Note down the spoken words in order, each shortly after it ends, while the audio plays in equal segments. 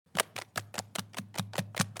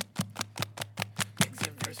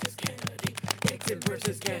Nixon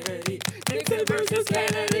versus Kennedy. Nixon versus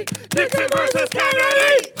Kennedy. Nixon versus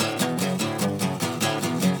Kennedy.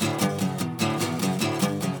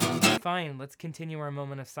 Fine, let's continue our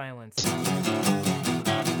moment of silence.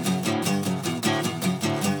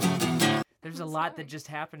 There's a lot that just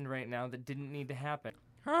happened right now that didn't need to happen.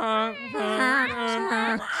 Flap,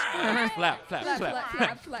 flap,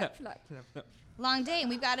 flap, flap, flap. Long day, and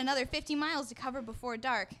we've got another 50 miles to cover before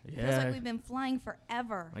dark. Yeah. Feels like we've been flying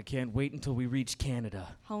forever. I can't wait until we reach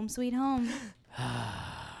Canada. Home sweet home.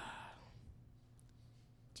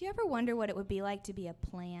 Do you ever wonder what it would be like to be a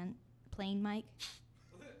plane, Mike?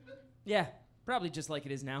 Yeah, probably just like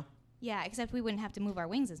it is now. Yeah, except we wouldn't have to move our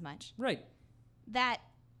wings as much. Right. That,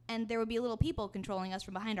 and there would be little people controlling us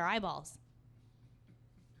from behind our eyeballs.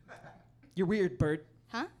 You're weird, Bert.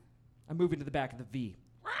 Huh? I'm moving to the back of the V.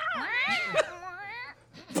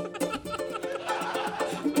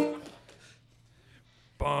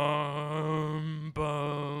 Bum,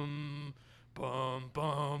 bum, bum,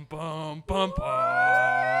 bum, bum, bum, bum.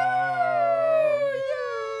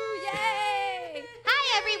 Yay! Hi,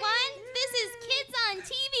 everyone. This is Kids on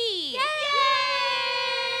TV. Yay!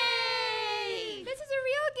 This is a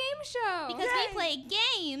real game show. Because we play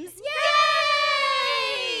games.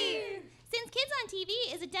 Yay! Since Kids on TV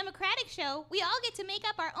is a democratic show, we all get to make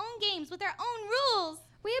up our own games with our own rules.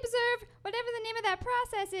 We observe whatever the name of that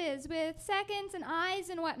process is with seconds and eyes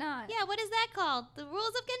and whatnot. Yeah, what is that called? The rules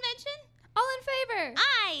of convention? All in favor.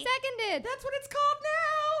 Aye. Seconded. That's what it's called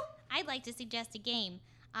now. I'd like to suggest a game.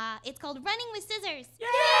 It's called Running with Scissors.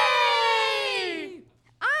 Yay!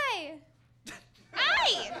 Aye.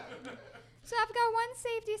 Aye! So I've got one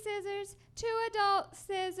safety scissors, 2 adult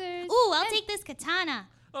scissors. Ooh, I'll and- take this katana.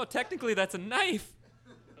 Oh, technically that's a knife.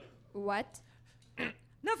 What?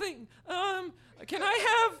 Nothing. Can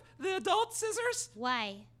I have the adult scissors?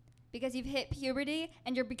 Why? Because you've hit puberty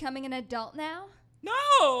and you're becoming an adult now? No,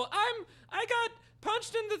 I got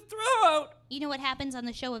punched in the throat. You know what happens on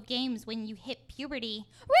the show of games when you hit puberty?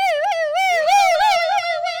 Woo, woo, woo, woo, woo,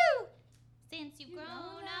 woo, woo. Since you've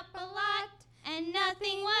grown up a lot and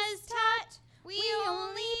nothing was taught, we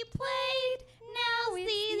only played. Now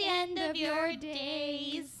see the end of your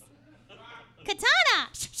days. Katana!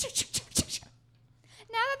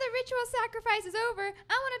 Now that the ritual sacrifice is over,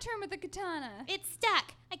 I want to turn with the katana. It's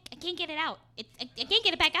stuck. I can't get it out. I can't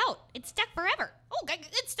get it back out. It's stuck forever. Oh,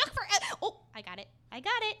 it's stuck forever. Oh, I got it.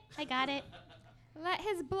 Let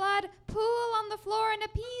his blood pool on the floor and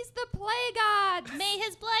appease the play gods. May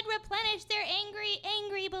his blood replenish their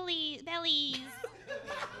angry bellies.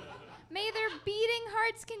 May their beating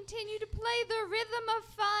hearts continue to play the rhythm of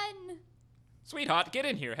fun. Sweetheart, get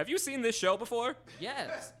in here. Have you seen this show before?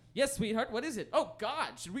 Yes. Yes, sweetheart, what is it? Oh,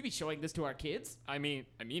 God, should we be showing this to our kids? I mean,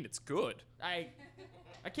 it's good. I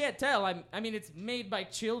can't tell. I mean, it's made by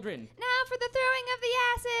children. Now for the throwing of the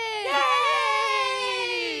acid.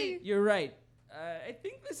 Yay! You're right. I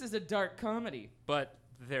think this is a dark comedy. But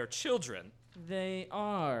they're children. They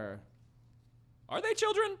are. Are they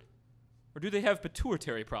children? Or do they have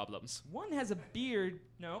pituitary problems? One has a beard.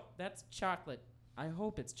 No, that's chocolate. I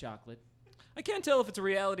hope it's chocolate. I can't tell if it's a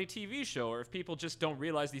reality TV show or if people just don't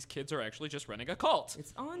realize these kids are actually just running a cult.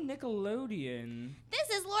 It's on Nickelodeon. This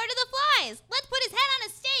is Lord of the Flies. Let's put his head on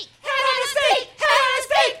a stake. Head on a stake! Head on a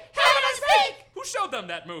stake! Head on a stake! Who showed them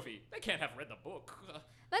that movie? They can't have read the book.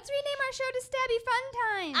 Let's rename our show to Stabby Fun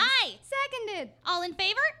Times. Aye. Seconded. All in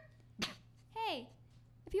favor? Hey,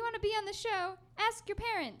 if you want to be on the show, ask your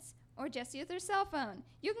parents or just use their cell phone.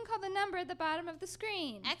 You can call the number at the bottom of the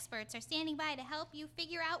screen. Experts are standing by to help you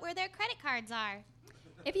figure out where their credit cards are.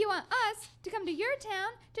 If you want us to come to your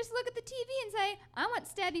town, just look at the TV and say, I want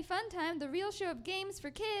Stabby Fun Time, the real show of games for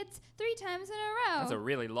kids, 3 times in a row. That's a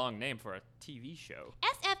really long name for a TV show.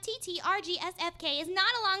 SFTTRGSFK is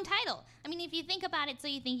not a long title. I mean, if you think about it, so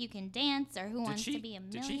you think you can dance or who wants to be a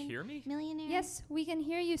Did she hear me? millionaire. Yes, we can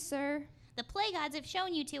hear you, sir. The play gods have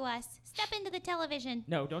shown you to us. Step into the television.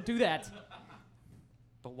 No, don't do that.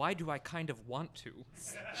 But why do I kind of want to?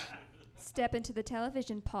 Step into the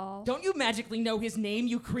television, Paul. Don't you magically know his name,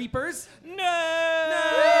 you creepers? No!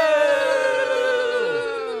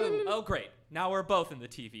 Oh, great. Now we're both in the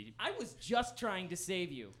TV. I was just trying to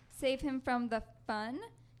save you. Save him from the fun,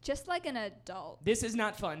 just like an adult. This is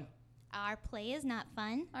not fun. Our play is not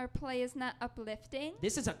fun. Our play is not uplifting.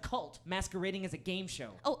 This is a cult masquerading as a game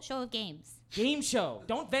show. Oh, show of games. Game show.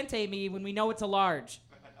 Don't vente me when we know it's a large.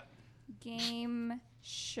 Game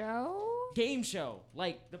show? Game show.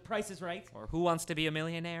 Like The Price is Right. Or Who Wants to Be a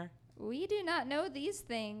Millionaire? We do not know these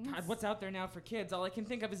things. God, what's out there now for kids? All I can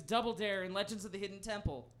think of is Double Dare and Legends of the Hidden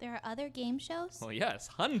Temple. There are other game shows? Well, yes,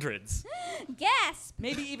 hundreds. Gasp!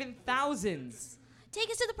 Maybe even thousands. Take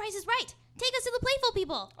us to the Price is Right. Take us to the Playful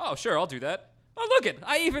People. Oh, sure, I'll do that. Oh, look it.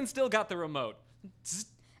 I even still got the remote.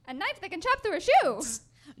 A knife that can chop through a shoe.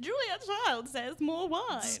 Julia Child says more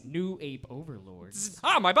wine. New ape overlord.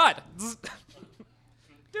 Ah, my butt.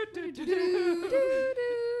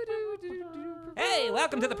 Hey,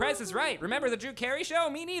 welcome to The Price is Right. Remember the Drew Carey Show?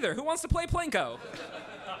 Me neither. Who wants to play Plinko?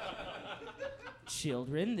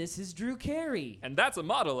 Children, this is Drew Carey. And that's a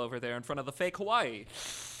model over there in front of the fake Hawaii.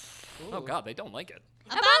 Oh, God, they don't like it.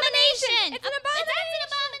 Abomination! It's an That's an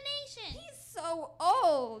abomination! He's so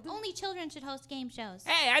old. Only children should host game shows.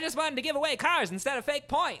 Hey, I just wanted to give away cars instead of fake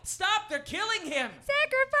points. Stop, they're killing him!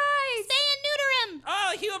 Sacrifice. Stay and neuter him!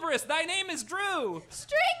 Oh, hubris, thy name is Drew.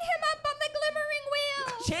 String him up on the glimmering wheel.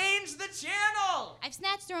 Change the channel! I've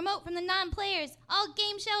snatched the remote from the non-players. All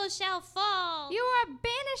game shows shall fall. You are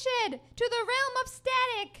banished to the realm of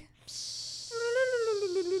static.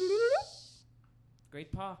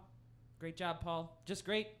 Great, Paul. Great job, Paul. Just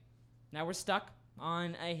great. Now we're stuck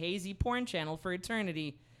on a hazy porn channel for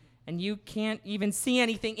eternity, and you can't even see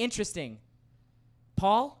anything interesting.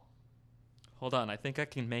 Paul, Hold on, I think I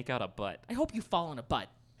can make out a butt. I hope you fall in a butt.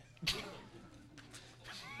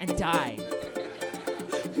 And die.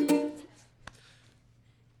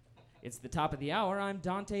 It's the top of the hour. I'm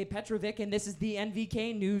Dante Petrovic, and this is the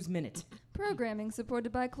NVK News Minute. Programming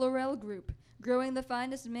supported by Chlorel Group, growing the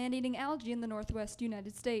finest man-eating algae in the Northwest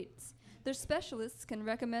United States. Their specialists can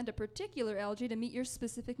recommend a particular algae to meet your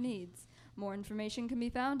specific needs. More information can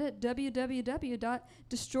be found at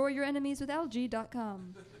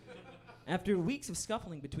www.destroyyourenemieswithalgae.com. After weeks of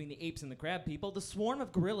scuffling between the apes and the crab people, the swarm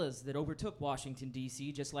of gorillas that overtook Washington,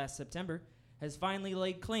 D.C. just last September has finally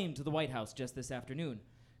laid claim to the White House just this afternoon.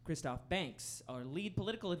 Christoph Banks, our lead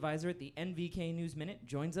political advisor at the NVK News Minute,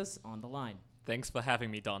 joins us on the line. Thanks for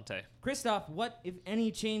having me, Dante. Christoph, what, if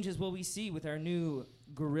any, changes will we see with our new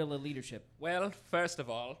gorilla leadership? Well, first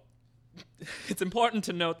of all, it's important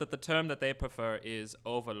to note that the term that they prefer is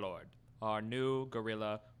overlord, our new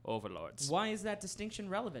gorilla overlords. Why is that distinction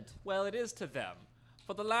relevant? Well, it is to them.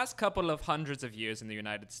 For the last couple of hundreds of years in the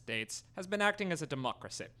United States has been acting as a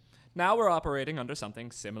democracy. Now we're operating under something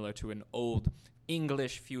similar to an old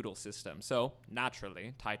English feudal system, so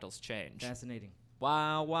naturally, titles change. Fascinating.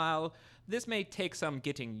 While this may take some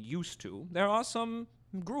getting used to, there are some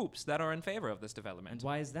groups that are in favor of this development. And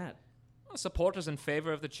why is that? Supporters in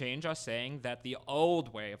favor of the change are saying that the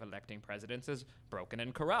old way of electing presidents is broken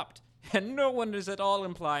and corrupt. And no one is at all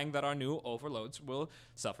implying that our new overlords will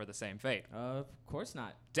suffer the same fate. Of course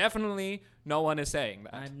not. Definitely no one is saying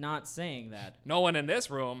that. I'm not saying that. No one in this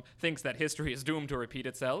room thinks that history is doomed to repeat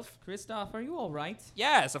itself. Christoph, are you all right?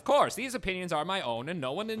 Yes, of course. These opinions are my own, and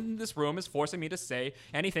no one in this room is forcing me to say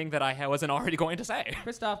anything that I wasn't already going to say.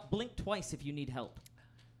 Christoph, blink twice if you need help.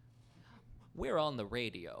 We're on the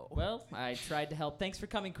radio. Well, I tried to help. Thanks for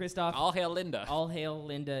coming, Christoph. All hail Linda. All hail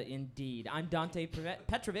Linda, indeed. I'm Dante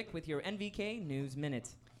Petrovic with your NVK News Minute.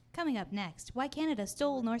 Coming up next, why Canada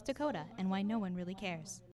stole North Dakota and why no one really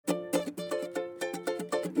cares.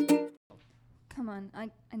 Come on, I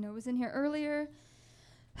know it was in here earlier.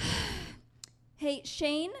 Hey,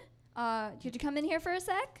 Shane, could you come in here for a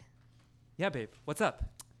sec? Yeah, babe. What's up?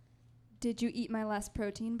 Did you eat my last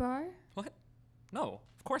protein bar? What? No,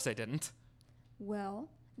 of course I didn't. Well,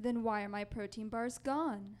 then why are my protein bars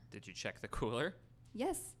gone? Did you check the cooler?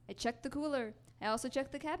 Yes, I checked the cooler. I also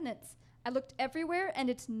checked the cabinets. I looked everywhere and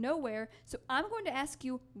it's nowhere, so I'm going to ask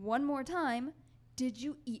you one more time. Did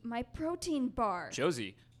you eat my protein bar?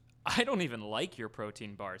 Josie, I don't even like your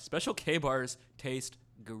protein bars. Special K bars taste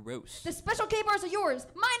gross. The Special K bars are yours.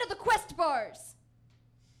 Mine are the Quest bars.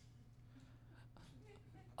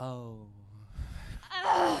 Oh.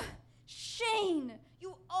 Ugh, Shane,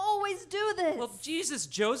 you always do this. Well, Jesus,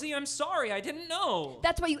 Josie, I'm sorry. I didn't know.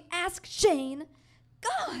 That's why you ask Shane.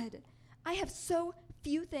 God, I have so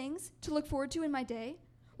few things to look forward to in my day.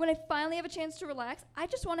 When I finally have a chance to relax, I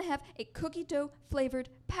just want to have a cookie dough flavored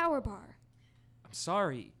power bar. I'm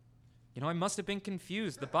sorry. You know, I must have been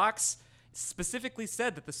confused. The box specifically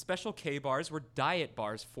said that the Special K bars were diet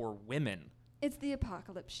bars for women. It's the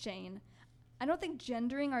apocalypse, Shane. I don't think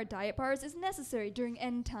gendering our diet bars is necessary during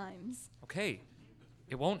end times. Okay.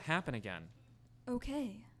 It won't happen again.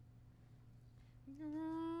 Okay.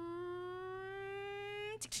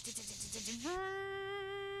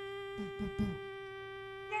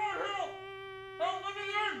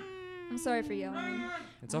 I'm sorry for yelling.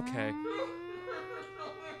 It's okay.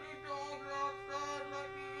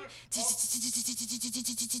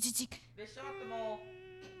 They shot them all.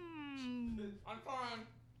 I'm fine.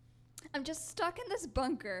 I'm just stuck in this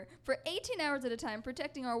bunker for 18 hours at a time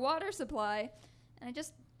protecting our water supply, and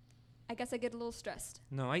I guess I get a little stressed.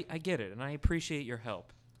 No, I get it, and I appreciate your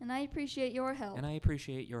help. And I appreciate your help. And I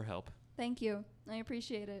appreciate your help. Thank you. I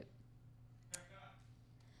appreciate it.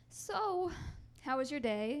 So, how was your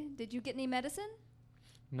day? Did you get any medicine?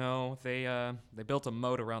 No, they built a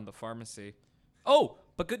moat around the pharmacy. Oh,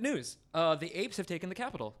 but good news. The apes have taken the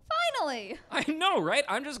capital. Finally! I know, right?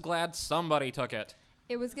 I'm just glad somebody took it.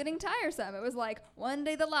 It was getting tiresome. It was like one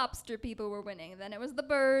day the lobster people were winning, then it was the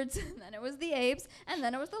birds, and then it was the apes, and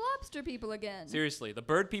then it was the lobster people again. Seriously, the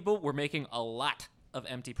bird people were making a lot of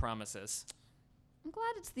empty promises. I'm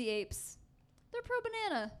glad it's the apes. They're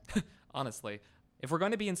pro-banana. Honestly, if we're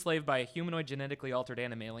going to be enslaved by a humanoid genetically altered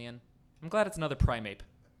animalien, I'm glad it's another primate.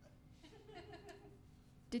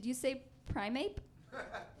 Did you say primate?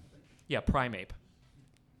 Yeah, primate.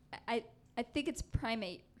 I think it's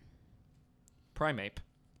primate. Primate.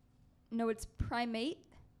 No, it's primate.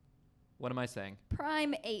 What am I saying?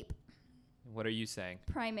 Prime ape. What are you saying?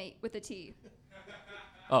 Primate with a T.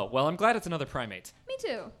 Oh, well, I'm glad it's another primate. Me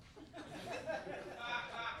too.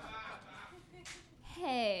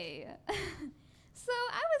 Hey. So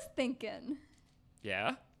I was thinking,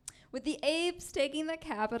 Yeah? with the apes taking the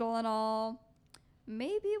capital and all,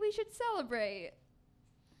 maybe we should celebrate.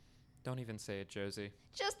 Don't even say it, Josie.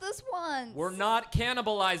 Just this once. We're not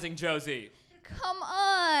cannibalizing Josie. Come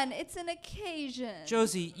on, it's an occasion.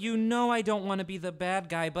 Josie, you know I don't want to be the bad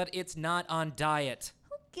guy, but it's not on diet.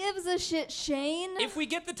 Who gives a shit, Shane? If we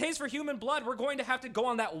get the taste for human blood, we're going to have to go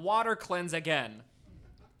on that water cleanse again.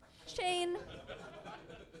 Shane,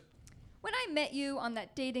 when I met you on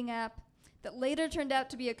that dating app that later turned out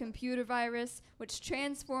to be a computer virus, which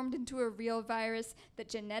transformed into a real virus that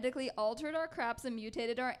genetically altered our crops and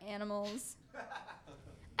mutated our animals,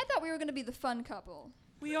 I thought we were going to be the fun couple.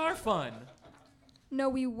 We are fun. No,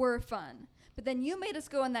 we were fun. But then you made us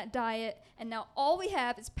go on that diet, and now all we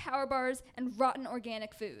have is power bars and rotten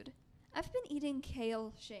organic food. I've been eating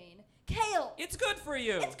kale, Shane. Kale! It's good for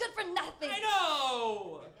you. It's good for nothing! I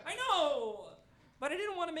know. But I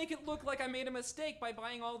didn't want to make it look like I made a mistake by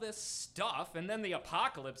buying all this stuff, and then the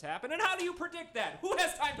apocalypse happened. And how do you predict that? Who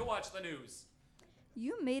has time to watch the news?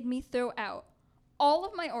 You made me throw out all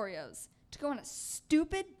of my Oreos to go on a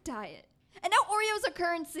stupid diet. And now Oreos are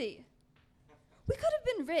currency. We could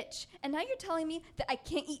have been rich, and now you're telling me that I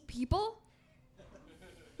can't eat people?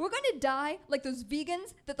 We're going to die like those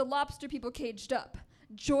vegans that the lobster people caged up,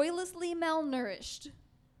 joylessly malnourished.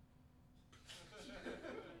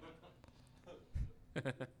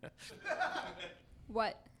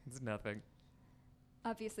 What? It's nothing.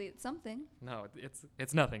 Obviously it's something. No,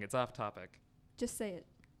 it's nothing. It's off topic. Just say it.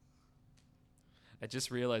 I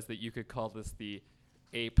just realized that you could call this the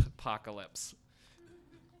ape-pocalypse.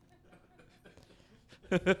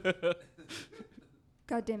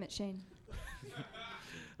 God damn it, Shane.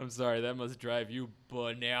 I'm sorry, that must drive you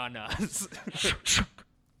bananas.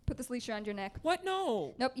 Put this leash around your neck. What?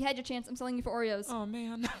 No. Nope, you had your chance. I'm selling you for Oreos. Oh,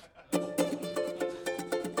 man.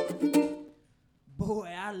 Boy,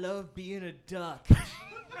 I love being a duck.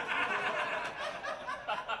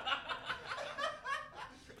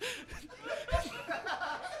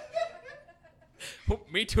 Oh,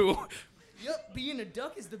 me too. Yup, being a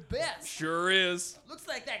duck is the best. Sure is. Looks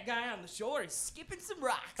like that guy on the shore is skipping some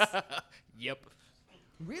rocks. Yep.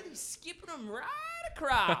 Really skipping them right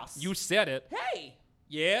across. You said it. Hey,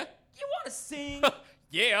 Yeah? you want to sing?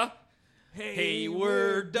 Yeah. Hey,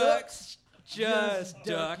 we're ducks, just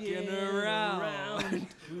ducking around.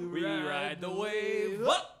 We ride the wave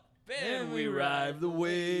up, and we ride the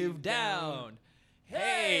wave down.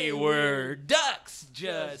 Hey, we're ducks,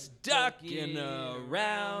 just ducking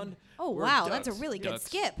around. Oh, We're wow, ducks, that's a really good ducks,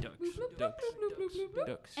 skip.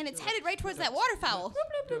 Ducks. And it's headed right towards that waterfowl.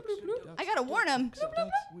 I gotta warn him.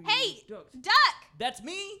 Hey, Ducks. duck! That's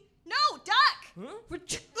me? No, duck!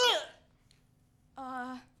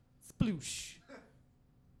 Huh? Sploosh.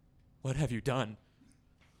 What have you done?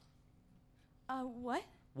 What?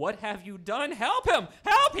 What have you done? Help him!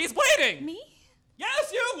 Help! He's bleeding! Me?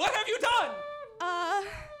 Yes, you! What have you done?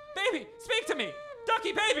 Baby, speak to me!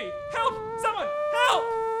 Ducky baby! Help! Someone! Help!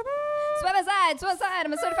 Swim aside, swim aside.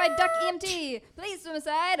 I'm a certified duck EMT. Please swim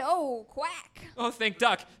aside. Oh, quack. Oh, thank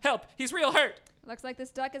Duck. Help! He's real hurt. Looks like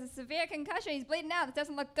this duck has a severe concussion. He's bleeding out. This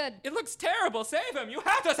doesn't look good. It looks terrible. Save him! You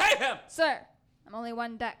have to save him! Sir, I'm only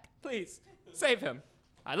one duck. Please, save him.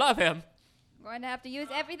 I love him. I'm going to have to use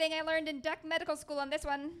everything I learned in duck medical school on this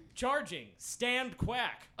one. Charging. Stand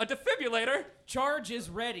quack. A defibrillator? Charge is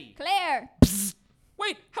ready. Claire!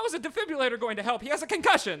 Wait, how is a defibrillator going to help? He has a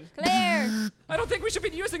concussion. Claire! I don't think we should be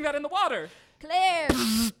using that in the water. Claire!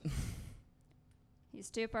 He's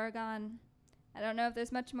too far gone. I don't know if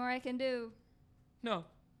there's much more I can do. No.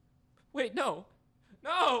 Wait, no.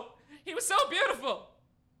 No! He He was so beautiful.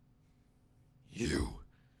 You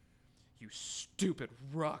stupid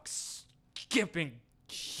rock skipping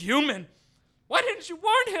human. Why didn't you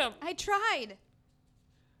warn him? I tried.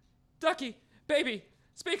 Ducky, baby,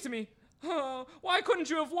 speak to me. Oh, why couldn't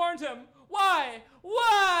you have warned him? Why?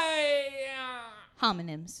 Why?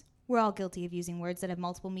 Homonyms. We're all guilty of using words that have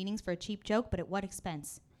multiple meanings for a cheap joke, but at what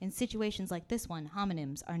expense? In situations like this one,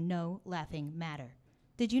 homonyms are no laughing matter.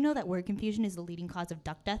 Did you know that word confusion is the leading cause of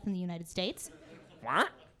duck death in the United States? What?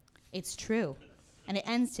 It's true. And it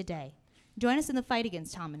ends today. Join us in the fight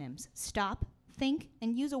against homonyms. Stop, think,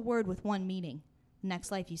 and use a word with one meaning. The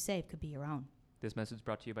next life you save could be your own. This message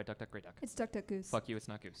brought to you by Duck Duck Grey Duck. It's Duck Duck Goose. Fuck you, it's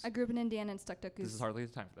not Goose. I grew up in Indiana and it's Duck Duck Goose. This is hardly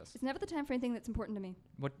the time for this. It's never the time for anything that's important to me.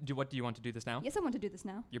 What do you want to do this now? Yes, I want to do this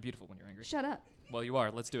now. You're beautiful when you're angry. Shut up. Well, you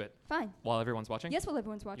are. Let's do it. Fine. While everyone's watching? Yes, while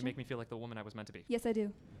everyone's watching. You make me feel like the woman I was meant to be. Yes, I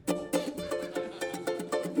do.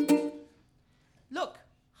 Look,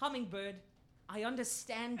 Hummingbird, I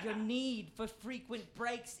understand your need for frequent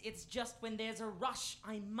breaks. It's just when there's a rush,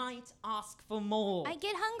 I might ask for more. I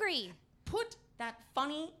get hungry. Put that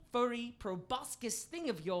funny, furry, proboscis thing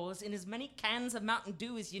of yours in as many cans of Mountain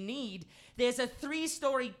Dew as you need. There's a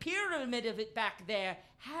 3-story pyramid of it back there.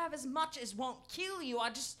 Have as much as won't kill you.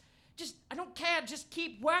 I don't care. Just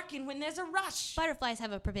keep working when there's a rush. Butterflies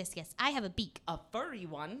have a proboscis. I have a beak. A furry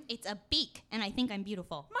one? It's a beak, and I think I'm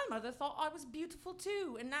beautiful. My mother thought I was beautiful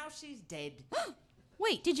too, and now she's dead.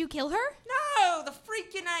 Wait, did you kill her? No, the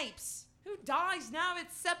freaking apes. Who dies now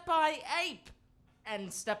except by ape?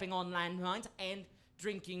 And stepping on landmines and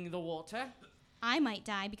drinking the water. I might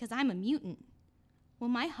die because I'm a mutant. Will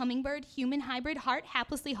my hummingbird human hybrid heart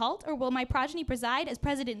haplessly halt, or will my progeny preside as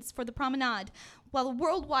presidents for the promenade while the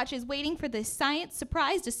world watches waiting for this science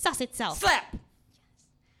surprise to suss itself? Slap!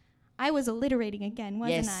 I was alliterating again,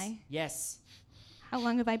 wasn't I? Yes. How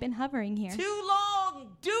long have I been hovering here? Too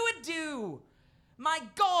long! Do! My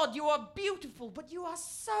God, you are beautiful, but you are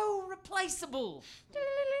so replaceable.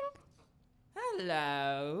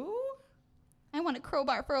 Hello? I want a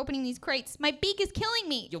crowbar for opening these crates. My beak is killing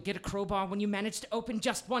me. You'll get a crowbar when you manage to open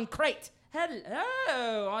just one crate.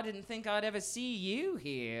 Hello! I didn't think I'd ever see you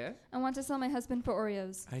here. I want to sell my husband for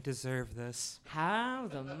Oreos. I deserve this. How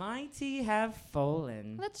the mighty have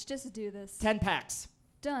fallen. Let's just do this. 10 packs.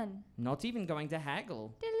 Done. Not even going to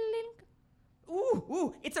haggle. Diddle-link.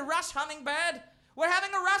 Ooh, it's a rush, Hummingbird. We're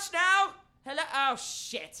having a rush now. Hello? Oh,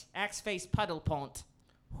 shit. Axe-face puddle pont.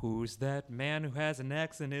 Who's that man who has an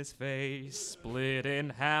X in his face? Split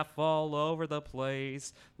in half all over the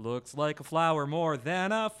place. Looks like a flower more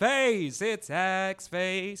than a face. It's X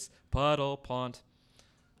face, puddle pont.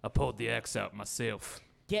 I pulled the X out myself.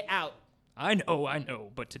 Get out. I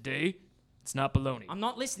know, but today, it's not baloney. I'm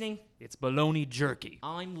not listening. It's baloney jerky.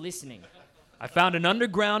 I'm listening. I found an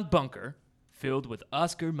underground bunker filled with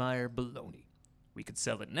Oscar Mayer baloney. We could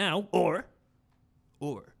sell it now, or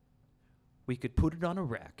we could put it on a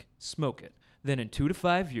rack, smoke it. Then in 2 to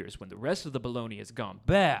 5 years, when the rest of the baloney has gone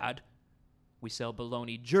bad, we sell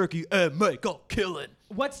baloney jerky and make a killing.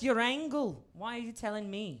 What's your angle? Why are you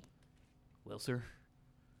telling me? Well, sir,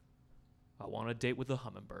 I want a date with a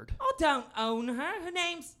hummingbird. Oh, don't own her. Her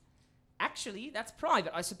name's... Actually, that's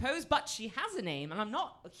private, I suppose, but she has a name, and I'm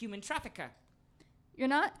not a human trafficker. You're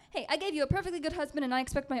not? Hey, I gave you a perfectly good husband and I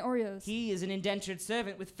expect my Oreos. He is an indentured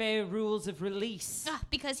servant with fair rules of release. Ugh,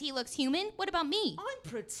 because he looks human? What about me? I'm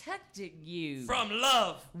protecting you. From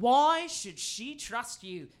love. Why should she trust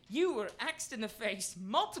you? You were axed in the face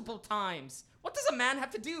multiple times. What does a man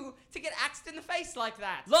have to do to get axed in the face like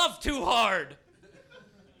that? Love too hard.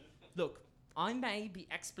 Look, I may be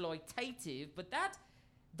exploitative, but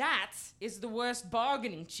that is the worst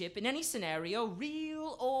bargaining chip in any scenario,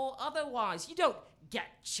 real or otherwise. You don't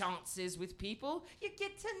get chances with people. You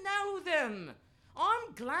get to know them.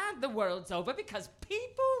 I'm glad the world's over because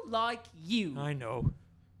people like you. I know.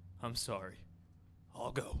 I'm sorry.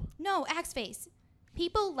 I'll go. No, Axeface.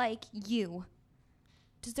 People like you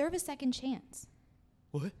deserve a second chance.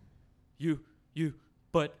 What?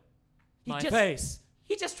 But He my just- face.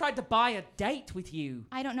 He just tried to buy a date with you.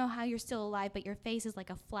 I don't know how you're still alive, but your face is like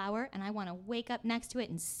a flower, and I want to wake up next to it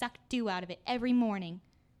and suck dew out of it every morning.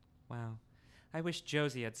 Wow. I wish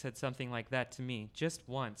Josie had said something like that to me just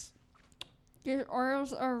once. Your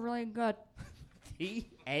Oreos are really good. The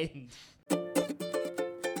end.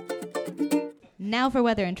 Now for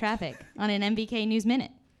weather and traffic on an MBK News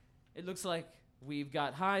Minute. It looks like we've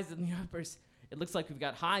got highs in the uppers. It looks like we've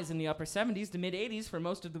got highs in the upper 70s to mid 80s for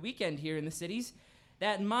most of the weekend here in the cities.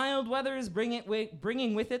 That mild weather is bringing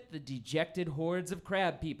with it the dejected hordes of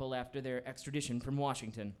crab people after their extradition from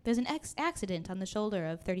Washington. There's an accident on the shoulder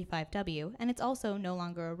of 35W, and it's also no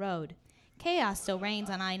longer a road. Chaos still reigns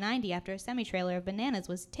on I-90 after a semi-trailer of bananas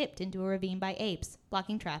was tipped into a ravine by apes,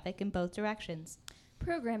 blocking traffic in both directions.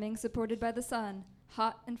 Programming supported by the sun.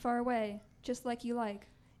 Hot and far away, just like you like.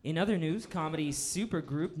 In other news, comedy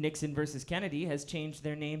supergroup Nixon vs. Kennedy has changed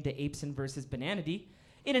their name to Apeson vs. Bananity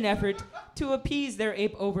in an effort to appease their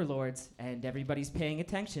ape overlords, and everybody's paying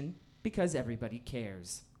attention because everybody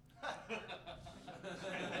cares.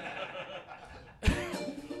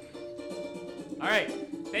 All right,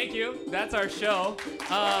 thank you. That's our show.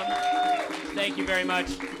 Thank you very much.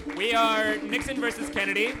 We are Nixon versus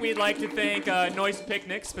Kennedy. We'd like to thank Noise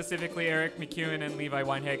Picnic, specifically Eric McEwen and Levi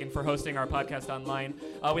Weinhagen, for hosting our podcast online.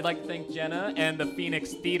 We'd like to thank Jenna and the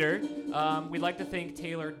Phoenix Theater. We'd like to thank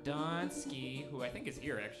Taylor Donsky, who I think is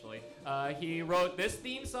here actually. He wrote this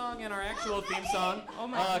theme song and our actual theme song.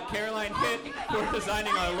 Caroline Hitt for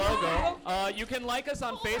designing our logo. You can like us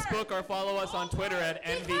on Facebook or follow us on Twitter at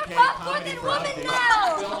NVK Comedy for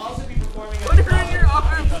updates. We'll also be performing at the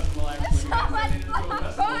Festival actually. So much popcorn!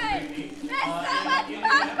 There's so much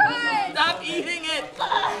popcorn! Stop eating it!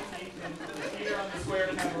 Here on the Square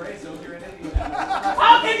Cabaret, so if you're in India.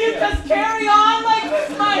 How can you just carry on like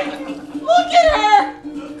this, Mike? Look at her!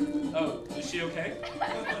 Oh, is she okay?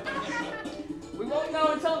 We won't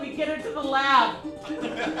know until we get her to the lab.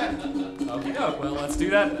 Okay, well, let's do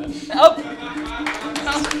that then. Oh.